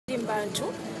abantu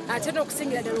ate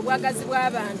n'okusingira ddala obwagazi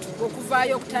bw'abantu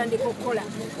okuvaayo okutandika okukola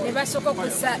ne basooka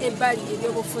okussa ebbali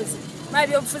ebyobufuzi. Maa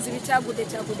ebyobufuzi bitaagudde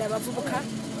abavubuka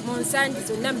mu nsangi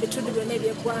zonna mu bitundu byonna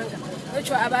eby'eggwanga.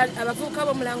 Ekyo abavubuka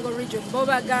b'omulango region bo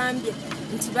bagambye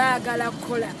nti baagala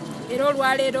kukola. Era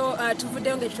olwaleero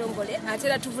tuvuddeyo ng'ekitongole ate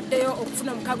era tuvuddeyo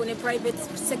okufuna omukago ne private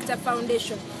sector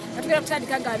foundation atugenda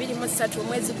kutandika nga 23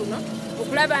 omwezi guno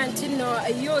okulaba nti nno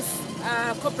youth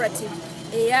cooperative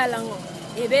eyalango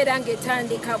ebeera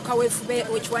ng'etandika kaweefube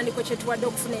ekiwandiiko kye tuwadde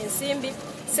okufuna ensimbi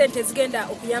sente zigenda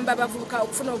okuyamba abavubuka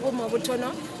okufuna obuuma obutono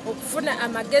okufuna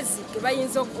amagezi ge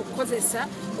bayinza okukozesa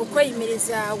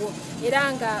okweyimirizaawo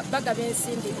era nga bagaba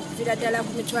ensimbi okuviira ddala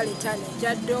ku $5,000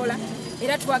 egya dola.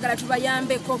 Era twagala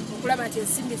tubayambeko okulaba nti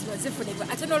ensimbi zino zifunibwa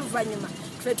ate n'oluvannyuma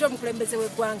tuleete omukulembeze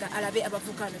w'eggwanga alabe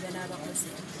abavubuka bano by'anaabakoze.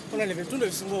 Ebitundu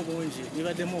ebisinga obungi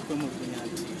bibaddemu okwemulugunya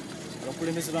nti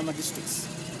abakulembeze b'amadistricts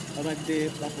babadde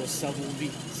bakozesa bubi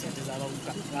ssente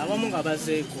z'abavubuka ng'abamu nga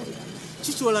bazeeko.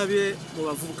 Ki kyolabye mu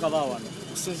bavubuka ba wano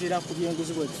okusinziira ku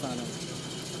by'enguzi bw'ebifaananyi?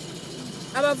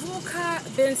 Abavubuka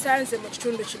b'ensanze mu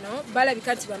kitundu kino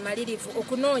balabika nti bamalirivu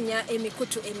okunoonya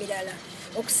emikutu emirala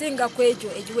okusinga ku egyo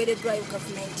egiweereddwayo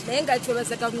gavumenti naye nga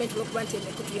twebaza gavumenti olw'okuba nti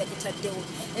emikutu yagitaddewo.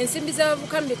 Ensimbi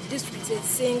z'abavubuka mu disitulikiti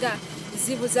ezisinga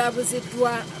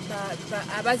zibuzaabuziddwa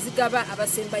abazigaba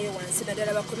abasembayo wansi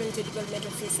naddala ba community development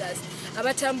officers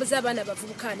abatambuza abaana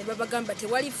bavubuka ne babagamba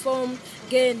tewali foomu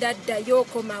genda ddayo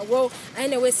komawo aye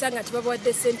ne weesanga nti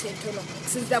babawadde ssente entono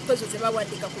okusinziira ku ezo ze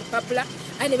bawandiika ku lupapula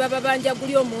aye ne bababanja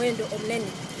guli omuwendo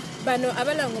omunene. Bano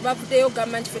abalango bavuddeyo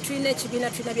gamba nti fe tulina ekibiina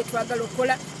tulina bye twagala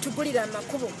okukola tugulira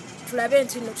amakubo tulabe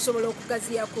nti nno tusobola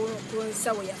okugaziya ku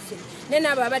nsawo yaffe. Naye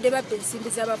n'abo abadde babba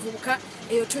ensimbi z'abavubuka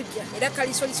eyo tujja era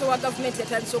kalisoliso wa gavumenti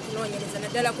yatandise okunoonyereza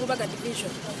naddala ku Lubaga division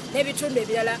n'ebitundu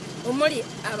ebirala omuli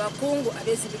abakungu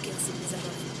abeezibika ensimbi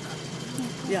z'abavubuka.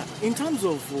 Yeah, in terms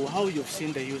of how you've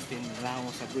seen the youth in Lango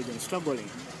sub-region struggling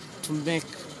to make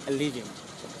a living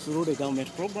through the government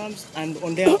programs and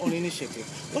on their own initiative,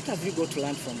 what have you got to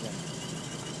learn from them?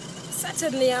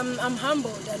 Certainly, I'm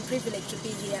humbled and privileged to be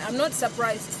here. I'm not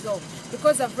surprised though,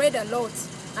 because I've read a lot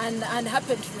and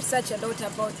happened to research a lot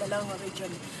about the Lango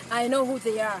region. I know who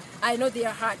they are. I know their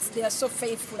hearts. They are so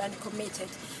faithful and committed.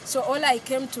 So all I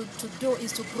came to do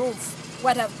is to prove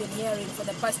what I've been hearing for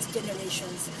the past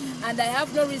generations. And I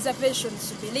have no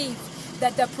reservations to believe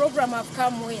that the program I've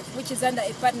come with, which is under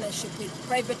a partnership with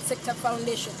Private Sector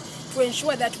Foundation, to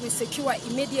ensure that we secure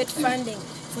immediate funding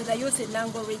for the youth in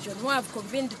Lango region, who have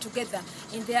convened together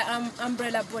in their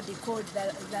umbrella body called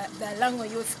the Lango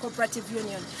Youth Cooperative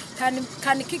Union,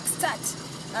 can kickstart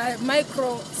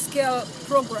micro-scale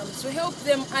programs to help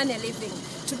them earn a living,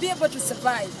 to be able to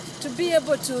survive, to be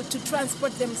able to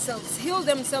transport themselves, heal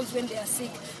themselves when they are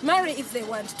sick, marry if they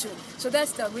want to. So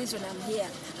that's the reason I'm here,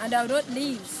 and I will not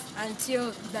leave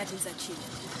until that is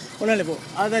achieved. Honorable,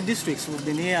 other districts will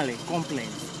be nearly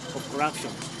complained of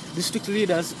corruption. District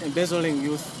leaders embezzling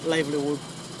youth livelihood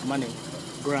money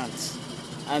grants,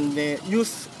 and the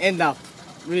youth end up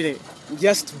really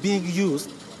just being used,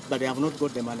 but they have not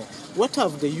got the money. What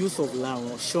have the youth of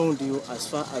Lango shown you as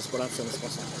far as corruption is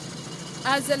concerned?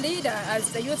 As a leader,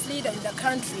 as the youth leader in the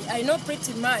country, I know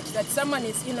pretty much that someone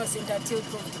is innocent until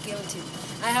proved guilty.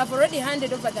 I have already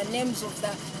handed over the names of the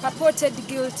purported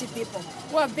guilty people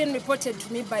who have been reported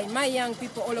to me by my young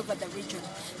people all over the region,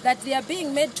 that they are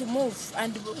being made to move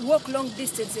and walk long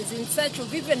distances in search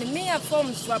of even mere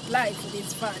forms to apply for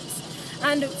these funds.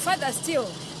 And further still,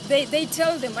 they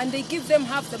tell them and they give them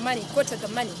half the money, quarter the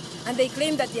money, and they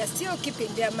claim that they are still keeping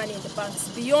their money in the banks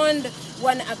beyond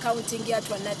one accounting year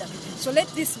to another. So let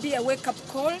this be a wake-up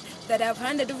call that I've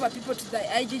handed over people to the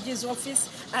IGG's office,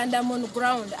 and I'm on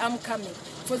ground, I'm coming.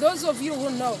 For those of you who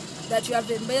know that you have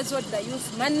embezzled the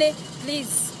youth money,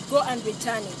 please go and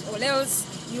return it, or else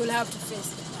you will have to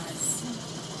face it.